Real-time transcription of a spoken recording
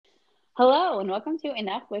Hello and welcome to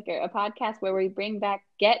Enough Wicker, a podcast where we bring back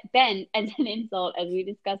Get Bent as an insult as we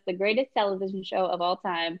discuss the greatest television show of all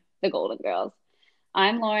time, The Golden Girls.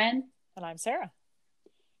 I'm Lauren, And I'm Sarah.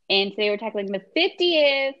 and today we're tackling the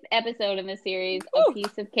 50th episode in the series, A Woo!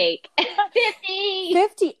 Piece of Cake. 50!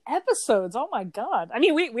 50 episodes. Oh my God. I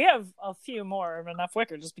mean, we have a few more of Enough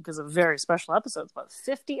Wicker just because of very special episodes, but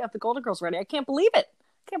 50 of the Golden Girls ready. I can't believe it.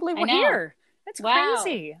 I can't believe I we're know. here. It's Wow.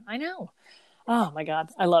 crazy. I know. Oh my God.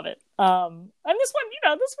 I love it. And this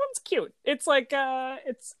one, this one's cute. It's like,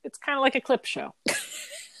 it's kind of like a clip show.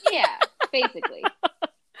 Yeah, basically.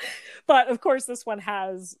 But of course, this one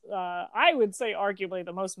has, I would say, arguably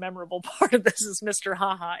the most memorable part of this is Mr.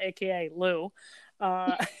 Haha, aka Lou.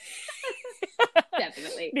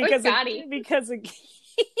 Definitely. because Or Scotty.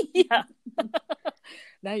 yeah.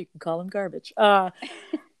 Now you can call him garbage.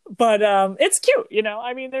 But it's cute,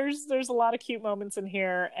 I mean, there's a lot of cute moments in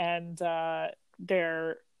here, and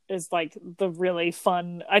there is like the really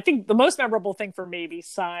fun. I think the most memorable thing for me,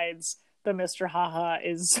 besides the Mr. Haha,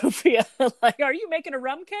 is Sophia like, "Are you making a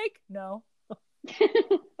rum cake?" No.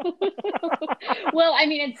 Well, I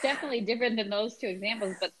mean, it's definitely different than those two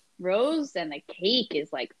examples, but Rose and the cake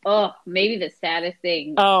is like, oh, maybe the saddest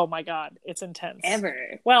thing Oh my God, it's intense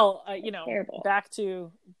ever. Well, Terrible. back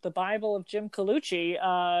to the Bible of Jim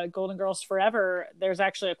Colucci, Golden Girls Forever, there's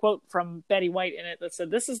actually a quote from Betty White in it that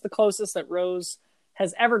said, "This is the closest that Rose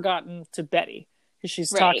has ever gotten to Betty," because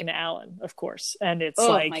she's talking to Alan, of course. And it's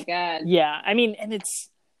Oh my God. yeah, I mean, and it's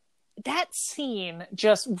that scene,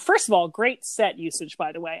 just, first of all, great set usage,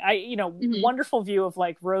 by the way. Wonderful view of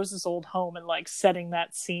like Rose's old home and like setting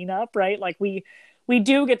that scene up, right? Like we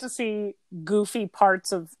do get to see goofy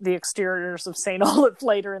parts of the exteriors of St. Olaf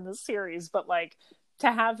later in the series, but like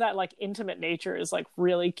to have that like intimate nature is like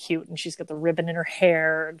really cute. And she's got the ribbon in her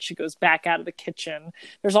hair and she goes back out of the kitchen.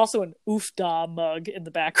 There's also an Oofda mug in the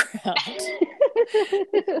background.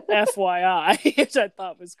 FYI, which I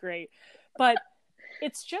thought was great. But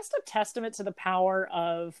it's just a testament to the power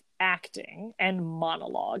of acting and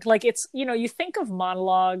monologue. Like, it's, you think of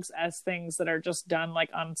monologues as things that are just done like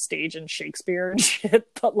on stage in Shakespeare and shit,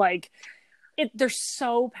 but like they're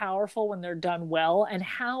so powerful when they're done well. And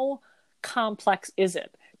how complex is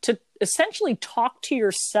it to essentially talk to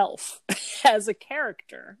yourself as a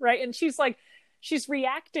character, right? And she's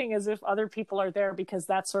reacting as if other people are there because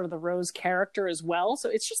that's sort of the Rose character as well. So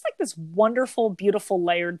it's just like this wonderful, beautiful,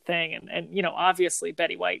 layered thing. And obviously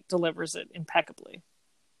Betty White delivers it impeccably.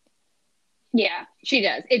 Yeah, she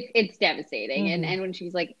does. It's devastating. Mm-hmm. And when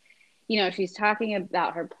she's like, she's talking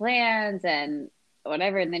about her plans and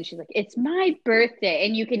whatever, and then she's like, "It's my birthday,"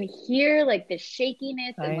 and you can hear like the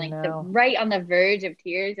shakiness and like the right on the verge of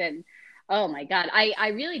tears. And oh my God, I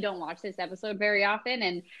really don't watch this episode very often,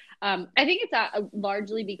 and I think it's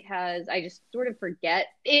largely because I just sort of forget.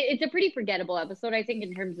 It's a pretty forgettable episode, I think,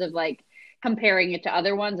 in terms of like comparing it to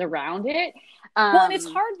other ones around it. Well, and it's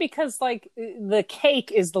hard because like the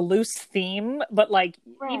cake is the loose theme, but like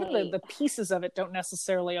even the pieces of it don't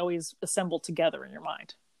necessarily always assemble together in your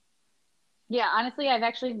mind. Yeah, honestly, I've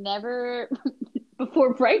actually never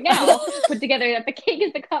before right now put together that the cake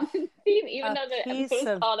is the common theme, even though the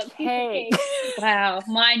episode is called A Piece of Cake. Wow,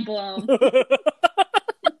 mind blown.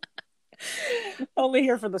 Only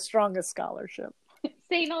here for the strongest scholarship.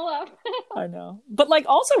 St. Olaf. I know. But like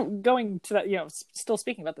also going to that, still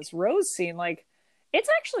speaking about this Rose scene, like it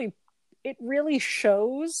really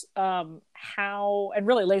shows how, and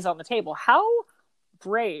really lays on the table how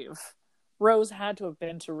brave Rose had to have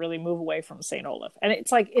been to really move away from St. Olaf. And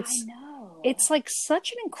it's like it's like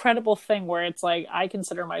such an incredible thing where it's like I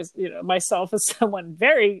consider myself as someone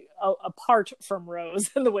very apart from Rose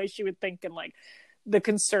in the way she would think, and like the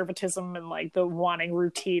conservatism and like the wanting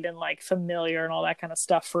routine and like familiar and all that kind of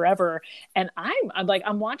stuff forever. And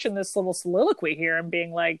I'm watching this little soliloquy here and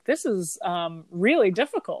being like, this is really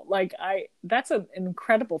difficult. Like that's an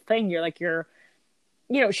incredible thing.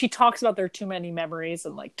 She talks about there are too many memories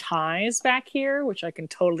and like ties back here, which I can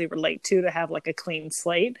totally relate to have like a clean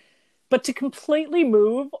slate. But to completely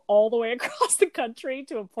move all the way across the country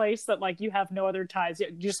to a place that like you have no other ties,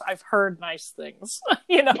 I've heard nice things.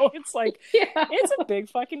 It's like, It's a big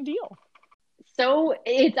fucking deal. So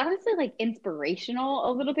it's honestly like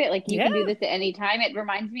inspirational a little bit. Like you can do this at any time. It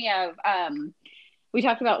reminds me of we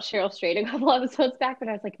talked about Cheryl Strait a couple episodes back, but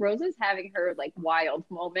I was like, Rose is having her like wild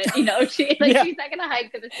moment. She's not gonna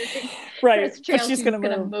hike to the Pacific Crest Trail. She's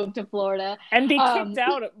gonna move to Florida and be kicked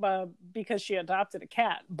out because she adopted a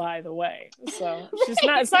cat. By the way, so she's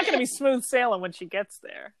not. It's not gonna be smooth sailing when she gets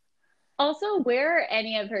there. Also, where are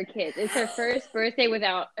any of her kids? It's her first birthday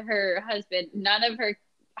without her husband. None of her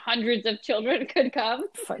hundreds of children could come.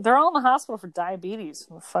 They're all in the hospital for diabetes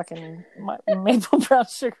from the fucking maple brown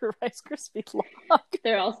sugar Rice Krispie log.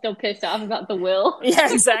 They're all still pissed off about the will.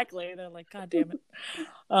 Yeah, exactly. They're like, God damn it.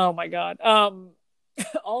 Oh my God.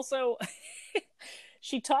 Also,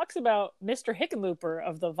 she talks about Mr. Hickenlooper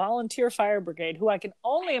of the Volunteer Fire Brigade, who I can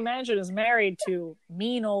only imagine is married to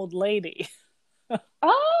Mean Old Lady.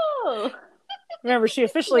 Oh! Remember, she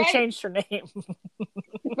officially changed her name.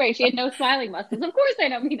 Right, she had no smiling muscles. Of course I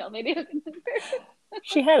know Mean Old Lady.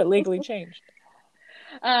 She had it legally changed.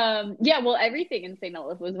 Yeah, well, everything in St.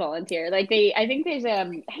 Olaf was volunteer. Like I think there's I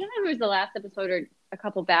don't know if it was the last episode or a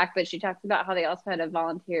couple back, but she talks about how they also had a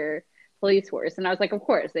volunteer police force, and I was like, of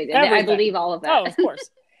course they did. Everything. I believe all of that. Oh, of course.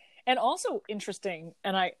 And also interesting,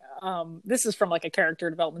 and I this is from like a character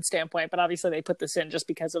development standpoint, but obviously they put this in just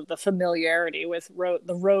because of the familiarity with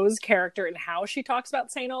the Rose character and how she talks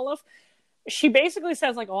about St. Olaf. She basically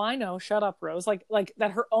says like, "Oh, I know, shut up, Rose." Like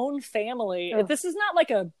that her own family. Oh. This is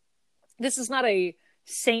not a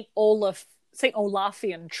St.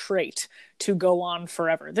 Olafian trait to go on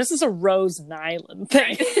forever. This is a Rose Nyland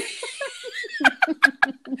thing.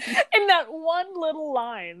 And that one little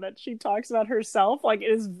line that she talks about herself, like, it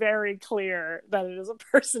is very clear that it is a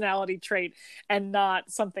personality trait and not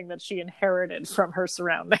something that she inherited from her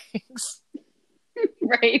surroundings.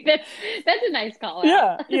 Right. That's a nice call out.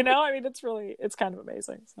 Yeah. You know, I mean, it's kind of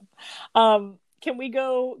amazing. So, can we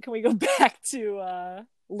go back to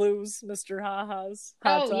Lou's Mr. Haha's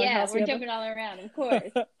hot dog house? We're jumping all around, of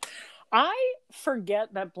course. I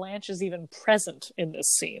forget that Blanche is even present in this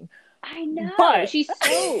scene. I know, but she's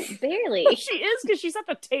so barely. She is, because she's at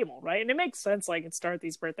the table, right? And it makes sense, like, it's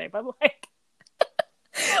Dorothy's birthday, but like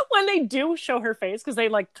when they do show her face, because they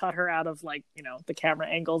like cut her out of, like, you know, the camera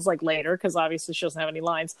angles like later, because obviously she doesn't have any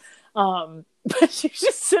lines, but she's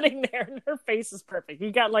just sitting there and her face is perfect. You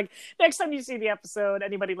got, like, next time you see the episode,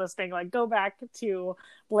 anybody listening, like, go back to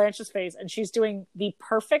Blanche's face, and she's doing the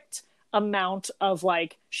perfect amount of,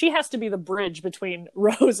 like, she has to be the bridge between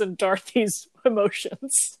Rose and Dorothy's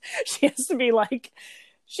emotions. She has to be like,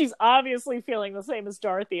 she's obviously feeling the same as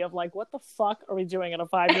Dorothy of like, what the fuck are we doing at a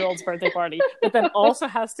 5-year-old's birthday party? But then also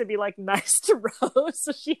has to be like nice to Rose.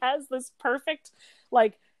 So she has this perfect,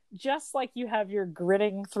 like, just like you have your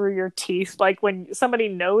gritting through your teeth, like when somebody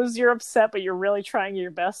knows you're upset but you're really trying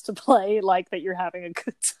your best to play like that you're having a good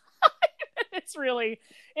time.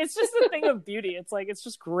 It's just a thing of beauty. It's like, it's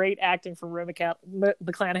just great acting from Rue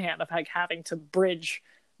McClanahan of like having to bridge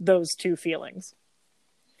those two feelings.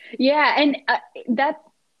 Yeah, and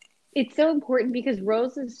it's so important because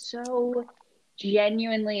Rose is so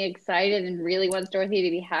genuinely excited and really wants Dorothy to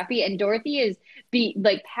be happy, and Dorothy is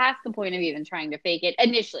like past the point of even trying to fake it.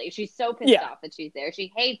 Initially, she's so pissed off that she's there.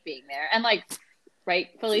 She hates being there, and like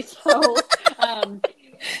rightfully so.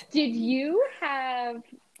 Did you have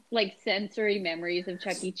like sensory memories of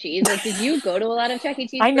Chuck E. Cheese? Like, did you go to a lot of Chuck E.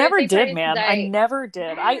 Cheese? I never did, man. I never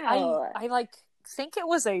did. Wow. I like think it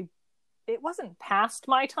wasn't past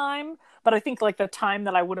my time, but I think like the time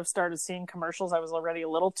that I would have started seeing commercials, I was already a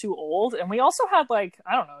little too old. And we also had, like,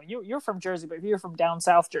 I don't know, you're from Jersey, but if you're from down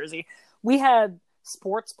south Jersey, we had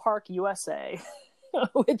Sports Park USA,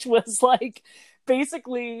 which was like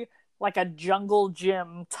basically like a jungle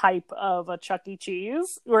gym type of a Chuck E.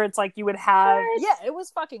 Cheese, where it's like you would have, it was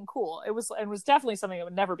fucking cool. It was definitely something that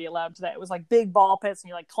would never be allowed today. It was like big ball pits, and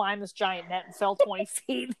you like climb this giant net and fell 20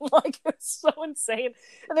 feet. Like, it was so insane.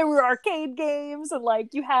 And there were arcade games, and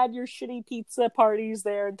like you had your shitty pizza parties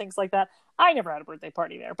there and things like that. I never had a birthday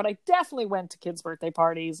party there, but I definitely went to kids' birthday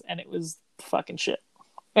parties, and it was fucking shit.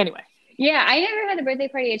 Anyway. Yeah, I never had a birthday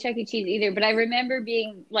party at Chuck E. Cheese either, but I remember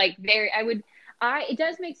being like it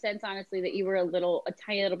does make sense, honestly, that you were a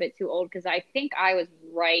tiny little bit too old, because I think I was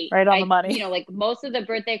right on the money. You know, like most of the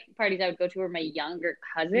birthday parties I would go to were my younger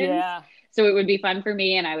cousins. Yeah. So it would be fun for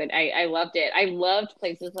me, and I loved it. I loved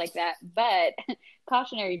places like that. But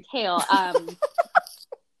cautionary tale,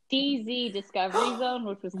 DZ Discovery Zone,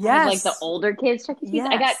 which was kind of like the older kids Chuck E. Cheese.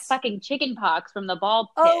 I got fucking chicken pox from the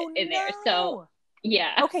ball pit there. So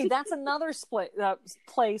yeah. Okay, that's another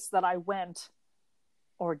place that I went.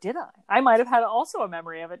 Or did I? I might have had also a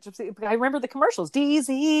memory of it. I remember the commercials.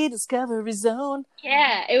 DZ Discovery Zone.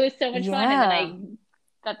 Yeah, it was so much fun. And then I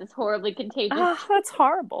got this horribly contagious. Oh, that's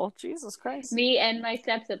horrible. Jesus Christ. Me and my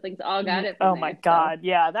step-siblings all got it from Oh, my God.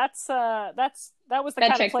 Yeah, that was the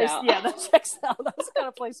kind of place. Out. Yeah, that checks out. That was the kind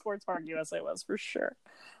of place Sports Park USA was, for sure.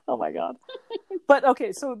 Oh, my God. But,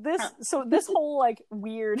 okay, so this whole, like,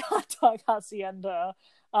 weird hot dog hacienda,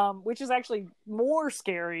 which is actually more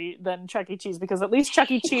scary than Chuck E. Cheese, because at least Chuck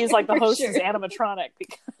E. Cheese, like, the host is animatronic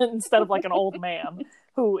instead of like an old man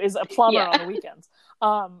who is a plumber on the weekends.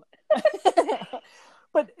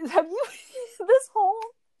 But have you this whole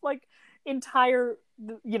like entire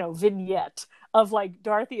vignette of like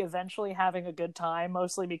Dorothy eventually having a good time,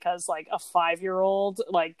 mostly because like a 5-year-old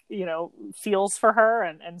like feels for her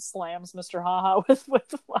and slams Mr. Haha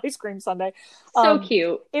with ice cream sundae. So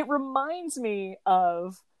cute. It reminds me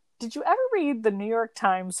of, did you ever read the New York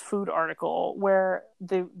Times food article where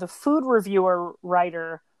the food reviewer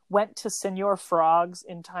writer went to Senor Frogs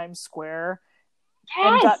in Times Square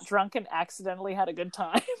and got drunk and accidentally had a good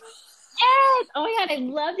time? Yes! Oh my God, I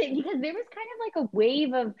loved it because there was kind of like a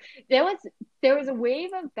wave of there was a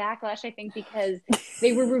wave of backlash, I think, because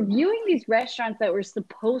they were reviewing these restaurants that were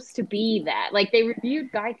supposed to be that. Like they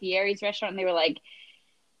reviewed Guy Fieri's restaurant and they were like,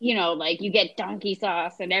 like you get donkey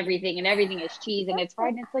sauce and everything is cheese and it's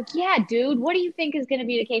fried. And it's like, yeah, dude, what do you think is going to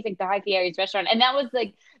be the case at Guy Fieri's restaurant? And that was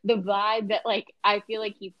like the vibe that like I feel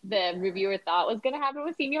like the reviewer thought was going to happen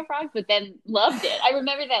with Senor Frogs, but then loved it. I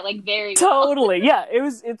remember that like very totally. Well. Yeah,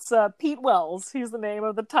 it's Pete Wells. He's the name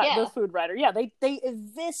of the food writer. Yeah, they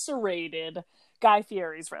eviscerated Guy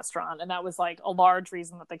Fieri's restaurant, and that was like a large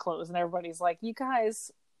reason that they closed. And everybody's like, you guys.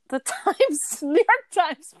 The New York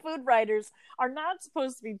Times food writers are not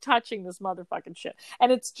supposed to be touching this motherfucking shit.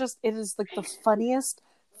 And it is like the funniest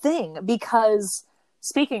thing because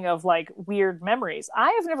speaking of like weird memories,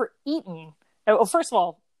 I have never eaten. Well, first of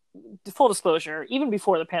all, full disclosure, even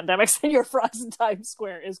before the pandemic, Senor Frogs in Times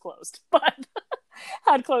Square is closed, but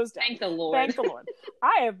had closed down. Thank the Lord. Thank the Lord.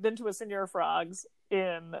 I have been to a Senor Frogs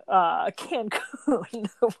in Cancun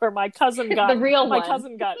where my cousin got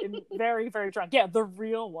very, very drunk. Yeah, the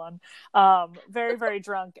real one. Very, very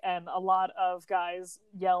drunk, and a lot of guys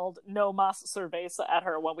yelled "No mas cerveza" at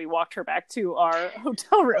her when we walked her back to our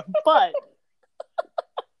hotel room. But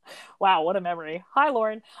wow, what a memory. Hi,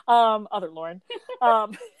 Lauren. Other Lauren.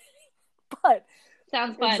 But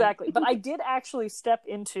sounds fun. Exactly. But I did actually step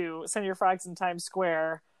into Senor Frogs in Times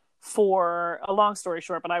Square for a long story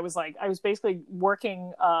short, but I was basically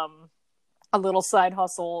working a little side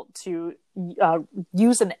hustle to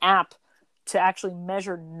use an app to actually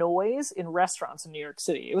measure noise in restaurants in New York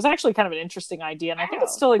City. It was actually kind of an interesting idea, and I think it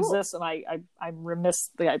still exists, and I'm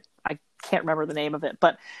remiss, I can't remember the name of it,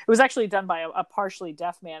 but it was actually done by a partially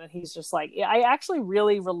deaf man, and he's just like, I actually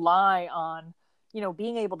really rely on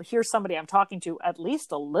being able to hear somebody I'm talking to at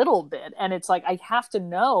least a little bit. And it's like, I have to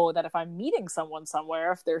know that if I'm meeting someone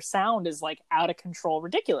somewhere, if their sound is like out of control,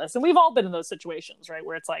 ridiculous. And we've all been in those situations, right?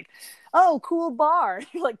 Where it's like, oh, cool bar.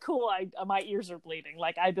 You're like, cool. My ears are bleeding.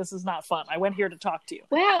 Like this is not fun. I went here to talk to you.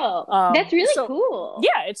 Wow. That's really cool.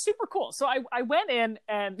 Yeah, it's super cool. So I went in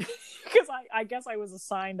and because I guess I was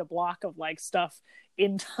assigned a block of like stuff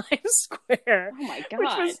in Times Square. Oh my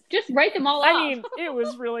God. Just write them all out. I mean, it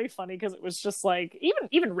was really funny because it was just like,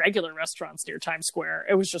 even regular restaurants near Times Square,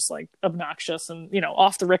 it was just like obnoxious and,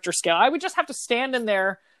 off the Richter scale. I would just have to stand in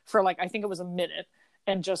there for like, I think it was a minute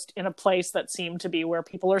and just in a place that seemed to be where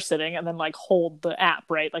people are sitting and then like hold the app,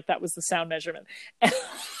 right? Like that was the sound measurement.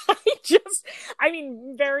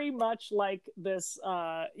 And very much like this,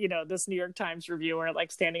 this New York Times reviewer,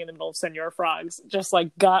 like standing in the middle of Senor Frogs, just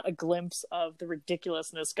like got a glimpse of the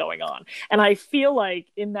ridiculousness going on. And I feel like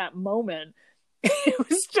in that moment, it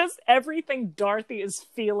was just everything Dorothy is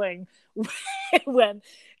feeling when,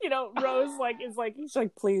 Rose he's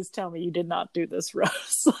like, please tell me you did not do this,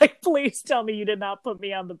 Rose. Like, please tell me you did not put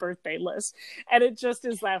me on the birthday list. And it just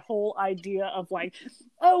is that whole idea of like,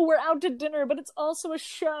 oh, we're out to dinner, but it's also a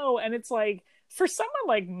show. And it's like, for someone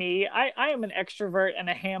like me, I am an extrovert and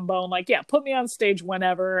a ham bone. Like, yeah, put me on stage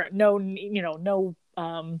whenever. No,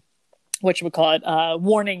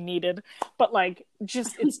 warning needed, but like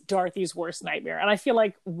just it's Dorothy's worst nightmare. And I feel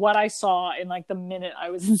like what I saw in like the minute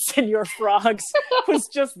I was in Senor Frogs was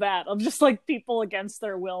just that of just like people against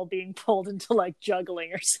their will being pulled into like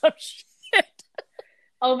juggling or some shit.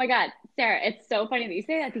 Oh my God, Sarah, it's so funny that you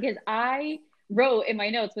say that because I wrote in my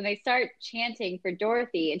notes when they start chanting for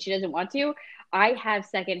Dorothy and she doesn't want to, I have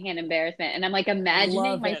secondhand embarrassment, and I'm like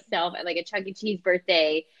imagining myself at like a Chuck E. Cheese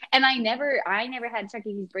birthday, and I never had Chuck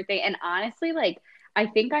E. Cheese birthday, and honestly, like I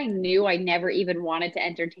think I knew I never even wanted to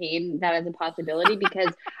entertain that as a possibility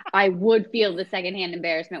because I would feel the secondhand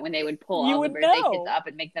embarrassment when they would pull all the birthday kids up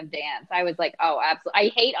and make them dance. I was like, oh, absolutely.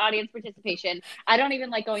 I hate audience participation. I don't even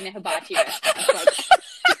like going to hibachi restaurants.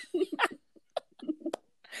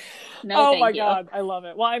 No, oh my God, I love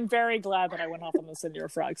it. Well, I'm very glad that I went off on the Senor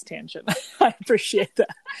Frogs tangent. I appreciate that.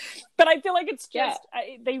 But I feel like it's just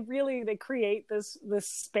they create this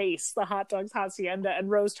space, the Hot Dogs Hacienda, and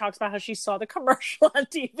Rose talks about how she saw the commercial on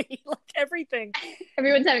TV. Like everything,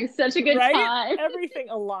 everyone's having such a good time. Everything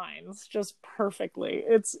aligns just perfectly.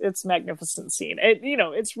 It's magnificent scene.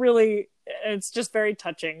 It's just very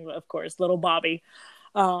touching. Of course, little Bobby.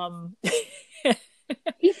 Um,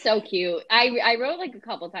 He's so cute. I wrote like a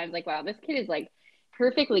couple times like, wow, this kid is like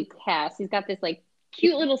perfectly cast. He's got this like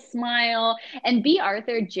cute little smile, and B.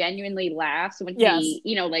 Arthur genuinely laughs when yes.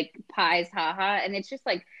 he, like pies haha, and it's just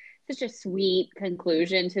like such a sweet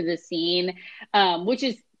conclusion to the scene, which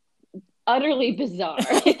is utterly bizarre.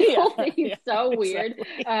 The whole thing is so weird.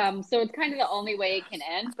 So it's kind of the only way it can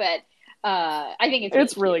end, but I think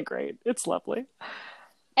it's really great. It's lovely.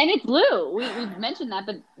 And it's Lou. We mentioned that,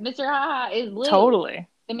 but Mr. Haha is Lou. Totally.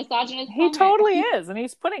 The misogynist. He totally is. And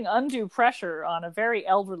he's putting undue pressure on a very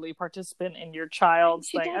elderly participant in your child's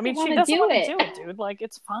thing. I mean, she doesn't want to do it, dude. Like,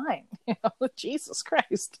 it's fine. Jesus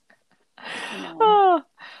Christ. Oh.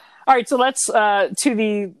 All right, so let's to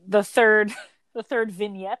the third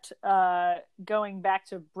vignette, going back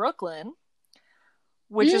to Brooklyn,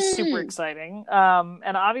 which is super exciting.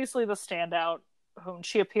 And obviously the standout, whom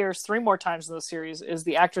she appears 3 more times in the series, is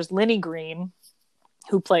the actress Linny Green,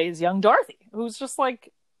 who plays young Dorothy, who's just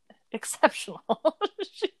like exceptional.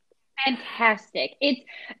 Fantastic.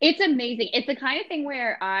 It's amazing. It's the kind of thing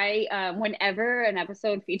where I whenever an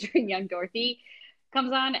episode featuring young Dorothy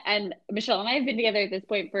comes on, and Michelle and I have been together at this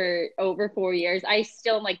point for over 4 years, I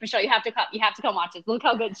still am like, Michelle, you have to come watch this. Look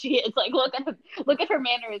how good she is. Like, look at her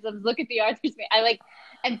mannerisms, look at the Arthur's.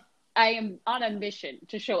 I am on a mission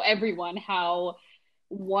to show everyone how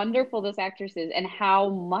wonderful this actress is, and how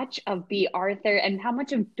much of B. Arthur and how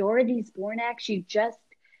much of Dorothy Zbornak she just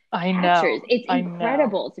captures. It's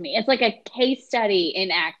incredible to me. It's like a case study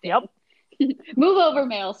in acting. Yep. Move over,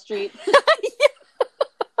 Meryl Streep.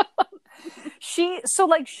 She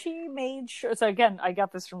made sure. So again, I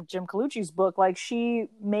got this from Jim Colucci's book. Like, she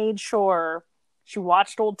made sure she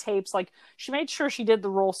watched old tapes. Like, she made sure she did the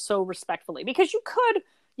role so respectfully, because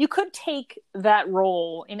you could take that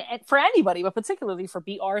role for anybody, but particularly for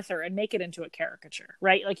B. Arthur, and make it into a caricature,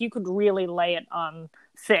 right? Like, you could really lay it on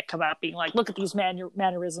thick about being like, look at these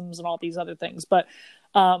mannerisms and all these other things. But,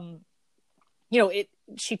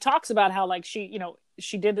 she talks about how, like,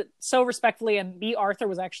 she did it so respectfully, and B. Arthur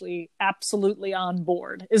was actually absolutely on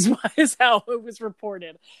board, is how it was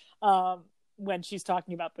reported, when she's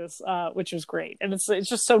talking about this, which was great. And it's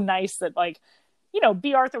just so nice that, like,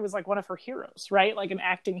 B. Arthur was like one of her heroes, right? Like an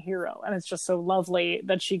acting hero. And it's just so lovely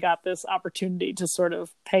that she got this opportunity to sort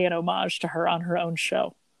of pay an homage to her on her own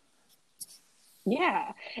show.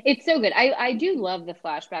 Yeah, it's so good. I do love the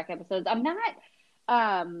flashback episodes. I'm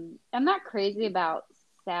not crazy about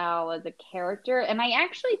Sal as a character, and I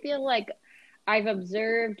actually feel like I've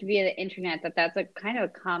observed via the internet that that's a kind of a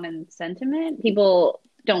common sentiment. People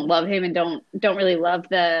don't love him and don't really love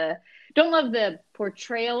the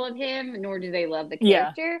portrayal of him, nor do they love the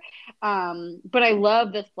character. But I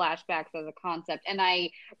love the flashbacks as a concept, and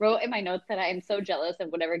I wrote in my notes that I am so jealous of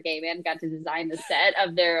whatever gay man got to design the set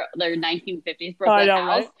of their 1950s Brooklyn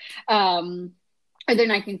house. Right? Or their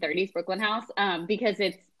 1930s Brooklyn house, because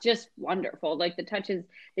it's just wonderful. Like, the touches,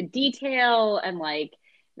 the detail, and like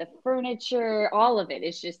the furniture, all of it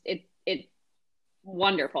is just it's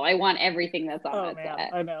wonderful. I want everything that's on that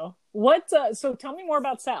set. I know. What? So tell me more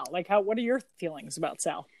about Sal. Like, what are your feelings about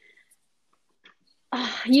Sal?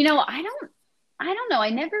 I don't know. I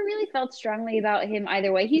never really felt strongly about him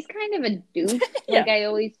either way. He's kind of a douche. Like, I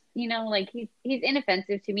always, like he's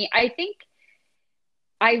inoffensive to me.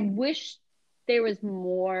 I wish there was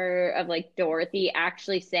more of like Dorothy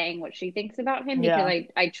actually saying what she thinks about him, because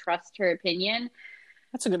I trust her opinion.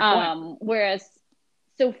 That's a good point. Whereas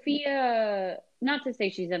Sophia, not to say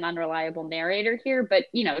she's an unreliable narrator here, but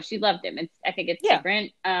she loved him. I think it's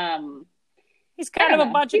different. He's kind of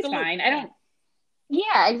a budget. He's fine. I don't.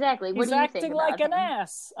 Yeah, exactly. What He's do you acting think like about an him?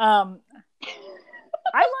 ass. I love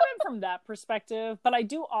him from that perspective, but I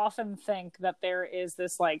do often think that there is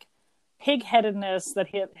this like pig-headedness that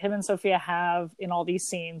him and Sophia have in all these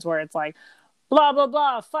scenes where it's like, blah, blah,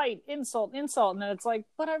 blah, fight, insult, and then it's like,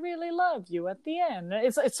 but I really love you at the end.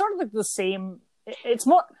 It's sort of like the same. It's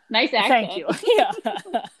more nice accent. Thank you. Yeah.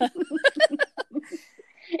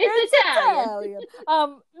 It's Italian.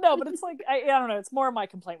 No, but it's like, I don't know. It's more of my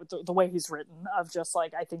complaint with the way he's written, of just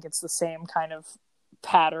like, I think it's the same kind of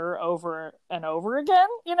patter over and over again.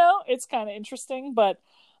 It's kind of interesting, but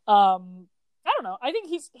I don't know. I think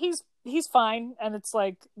he's fine, and it's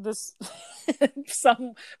like this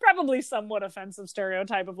probably somewhat offensive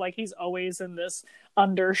stereotype of like he's always in this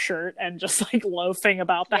undershirt and just like loafing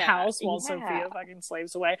about the house while Sophia fucking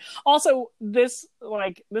slaves away. Also, this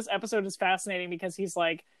episode is fascinating because he's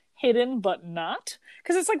like hidden but not,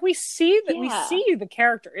 because it's like we see the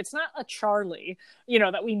character. It's not a Charlie,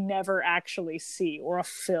 that we never actually see, or a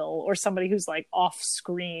Phil, or somebody who's like off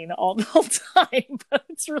screen all the whole time. But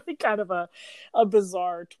it's really kind of a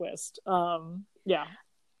bizarre twist. Yeah.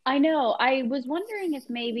 I know. I was wondering if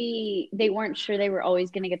maybe they weren't sure they were always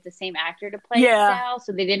going to get the same actor to play Yeah, Sal,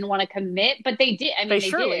 so they didn't want to commit, but they did. I they mean, they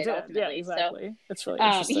surely did did. Yeah, ultimately. So, exactly. It's really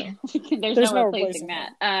interesting. there's There's no no replacing replacing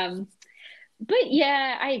that. him. But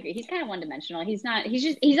yeah, I agree. He's kind of one-dimensional. He's not.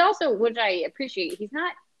 He's also, which I appreciate. He's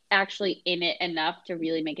not actually in it enough to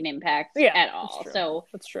really make an impact Yeah, at that's all. true. So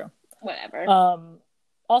That's true. whatever.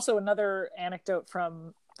 Also, another anecdote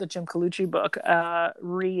from the Jim Colucci book,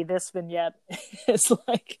 this vignette is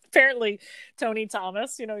like, apparently Tony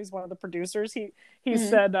Thomas, he's one of the producers. He Mm-hmm.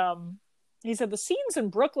 said, the scenes in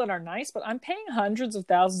Brooklyn are nice, but I'm paying hundreds of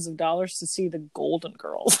thousands of dollars to see the Golden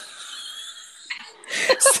Girls.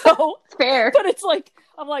 So Fair. but it's like,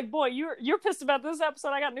 I'm like, boy, you're pissed about this episode.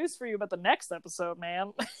 I got news for you about the next episode,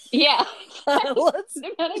 man. Yeah. let's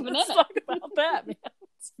They're not even in talk about that, man.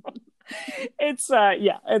 It's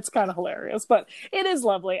kind of hilarious, but it is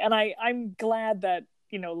lovely, and I'm glad that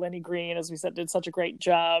Lenny Green, as we said, did such a great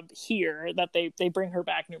job here that they bring her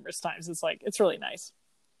back numerous times. It's really nice.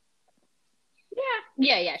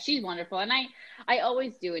 Yeah. She's wonderful, and I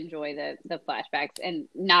always do enjoy the flashbacks, and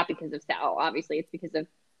not because of Sal. Obviously, it's because of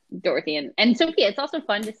Dorothy and Sophia. It's also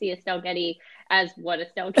fun to see Estelle Getty as what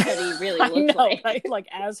Estelle Getty really looks like. Right? Like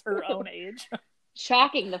as her own age.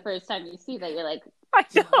 Shocking the first time you see that. You're like, I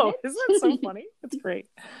know. What? Isn't that so funny? It's great.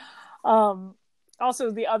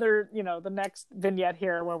 Also, the other, the next vignette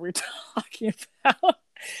here where we're talking about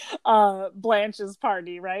Blanche's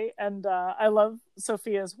party, right? And I love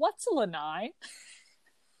Sophia's, what's a lanai?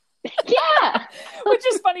 Yeah. Which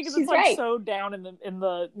is funny because it's like right. so down in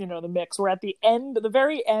the the mix. We're at the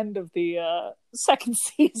very end of the second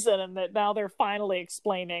season, and that now they're finally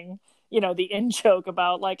explaining the in-joke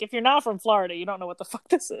about, like, if you're not from Florida, you don't know what the fuck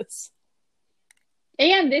this is.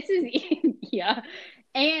 And this is yeah.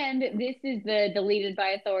 And this is the deleted by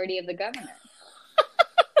authority of the governor.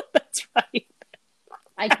 That's right.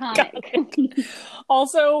 Iconic.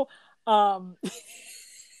 Also, I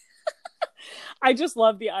just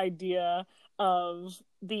love the idea of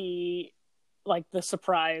the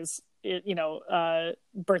surprise,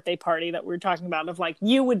 birthday party that we were talking about, of like,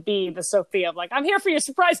 you would be the Sophia of like, I'm here for your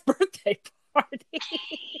surprise birthday party.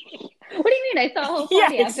 What do you mean? I saw a whole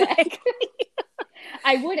party exactly.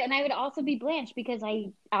 I would, and I would also be Blanche, because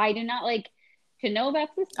I do not like to know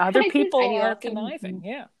about this. Other people are conniving,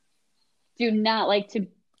 yeah. Do not like to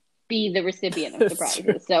be the recipient of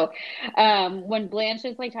surprises. So when Blanche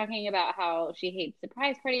is like talking about how she hates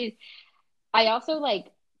surprise parties, I also like,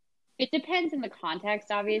 it depends in the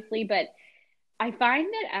context, obviously, but I find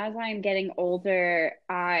that as I'm getting older,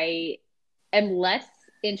 I am less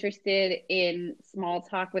interested in small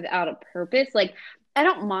talk without a purpose. Like, I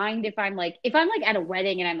don't mind if I'm like at a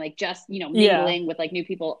wedding and I'm like just, mingling with like new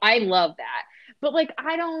people. I love that. But like,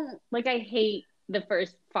 I hate the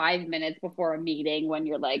first 5 minutes before a meeting when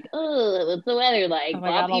you're like, oh, what's the weather like? Oh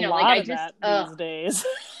my God, I just these days.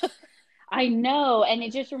 I know. And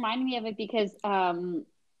it just reminded me of it because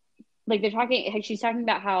like she's talking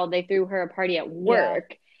about how they threw her a party at work.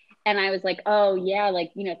 Yeah. And I was like, oh yeah,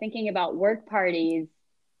 like, thinking about work parties,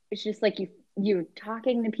 it's just like you're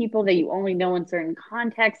talking to people that you only know in certain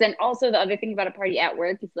contexts. And also the other thing about a party at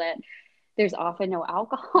work is that there's often no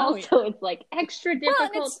alcohol, so it's like extra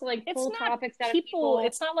difficult to like pull topics out of people.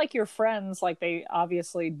 It's not like your friends, like they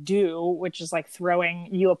obviously do, which is like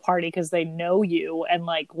throwing you a party because they know you and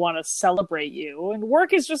like want to celebrate you. And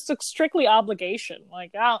work is just a strictly obligation.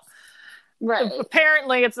 Like, right.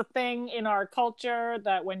 Apparently, it's a thing in our culture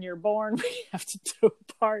that when you're born, we have to do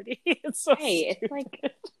a party. It's so stupid. It's like.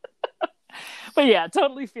 But yeah,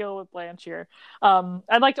 totally feel with Blanche here.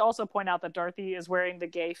 I'd like to also point out that Dorothy is wearing the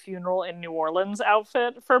gay funeral in New Orleans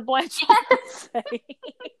outfit for Blanche.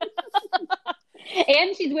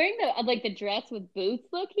 And she's wearing the dress with boots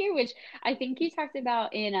look here, which I think you talked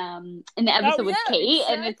about in the episode with Kate. Exactly.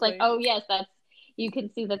 And it's like, oh yes, you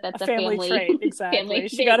can see that's a family trait. Exactly. Family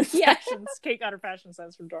she got her Kate got her fashion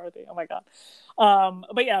sense from Dorothy. Oh my God.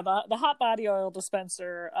 But yeah, the hot body oil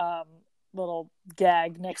dispenser little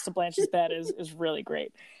gag next to Blanche's bed is really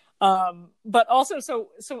great. But also, so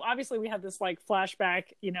obviously we have this like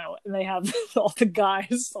flashback, and they have all the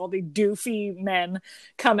guys, all the doofy men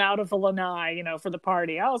come out of the lanai, for the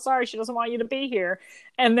party. Oh, sorry, she doesn't want you to be here.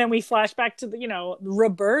 And then we flash back to the,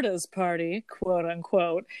 Roberta's party, quote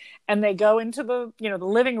unquote. And they go into the, the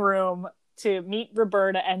living room to meet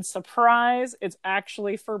Roberta, and surprise, it's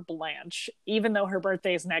actually for Blanche, even though her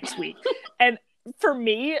birthday is next week. And for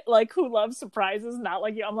me, like, who loves surprises, not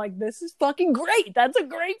like you, I'm like, this is fucking great. That's a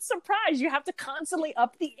great surprise. You have to constantly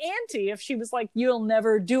up the ante. If she was like, you'll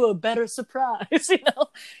never do a better surprise,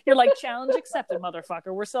 you're like, challenge accepted,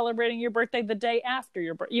 motherfucker. We're celebrating your birthday the day after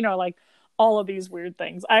your birthday, like, all of these weird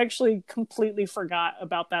things. I actually completely forgot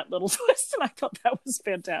about that little twist, and I thought that was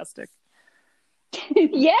fantastic.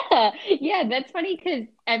 Yeah, that's funny because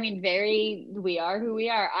I mean, we are who we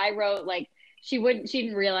are. I wrote like she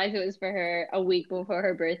didn't realize it was for her a week before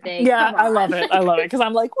her birthday. Yeah, I love it. I love it because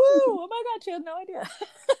I'm like, woo! Oh my god, she had no idea.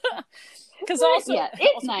 Because also, yeah,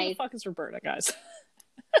 it's also, nice. Who the fuck is Roberta, guys?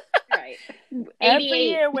 Right. Every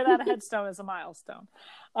year without a headstone is a milestone.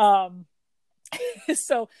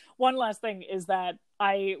 So one last thing is that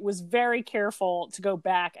I was very careful to go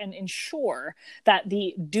back and ensure that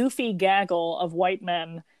the doofy gaggle of white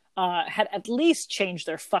men had at least changed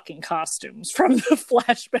their fucking costumes from the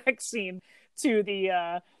flashback scene to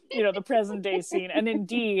the the present day scene. And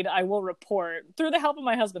indeed, I will report, through the help of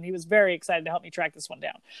my husband, he was very excited to help me track this one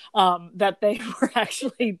down, that they were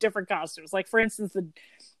actually different costumes. Like, for instance,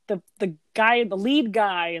 the guy, the lead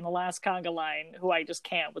guy in the last conga line, who I just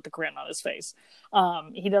can't with the grin on his face.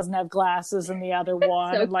 He doesn't have glasses in the other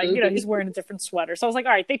one. So and like, he's wearing a different sweater. So I was like,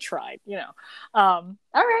 all right, they tried, All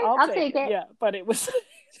right, I'll take it. Yeah. But it was,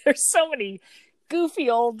 there's so many goofy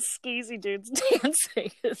old skeezy dudes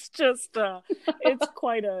dancing. It's just, it's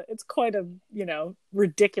quite a,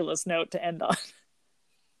 ridiculous note to end on.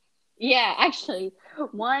 Yeah, actually,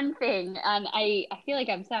 one thing, and I feel like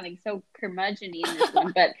I'm sounding so curmudgeon-y in this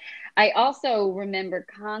one, but I also remember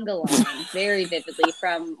conga lines very vividly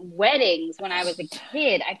from weddings when I was a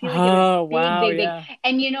kid. I feel like it was big.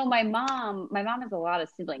 And my mom has a lot of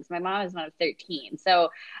siblings. My mom is one of 13, so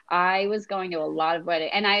I was going to a lot of weddings,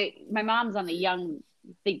 and my mom's on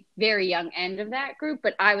the very young end of that group,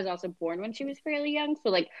 but I was also born when she was fairly young, so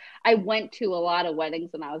like I went to a lot of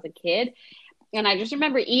weddings when I was a kid. And I just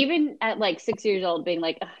remember even at like 6 years old being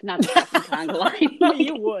like, not the fucking conga line. Like,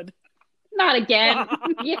 you would. Not again.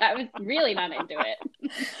 Yeah, I was really not into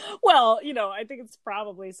it. Well, I think it's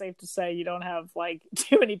probably safe to say you don't have like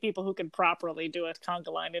too many people who can properly do a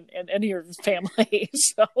conga line in your family.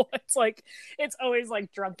 So it's like, it's always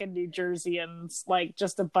like drunken New Jerseyans, like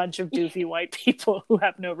just a bunch of doofy white people who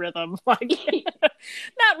have no rhythm. Like,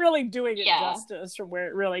 not really doing it justice from where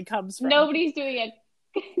it really comes from. Nobody's doing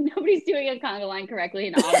a conga line correctly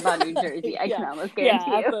in Ottawa, New Jersey. I can almost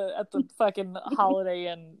guarantee you. At the fucking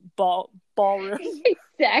Holiday Inn ballroom.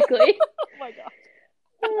 Exactly. Oh my god.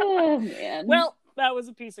 Oh man. Well, that was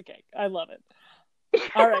a piece of cake. I love it.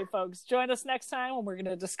 All right, folks. Join us next time when we're going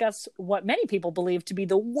to discuss what many people believe to be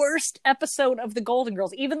the worst episode of The Golden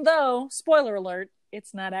Girls, even though, spoiler alert,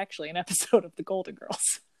 it's not actually an episode of The Golden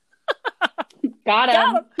Girls.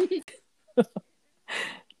 Got him.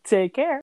 Take care.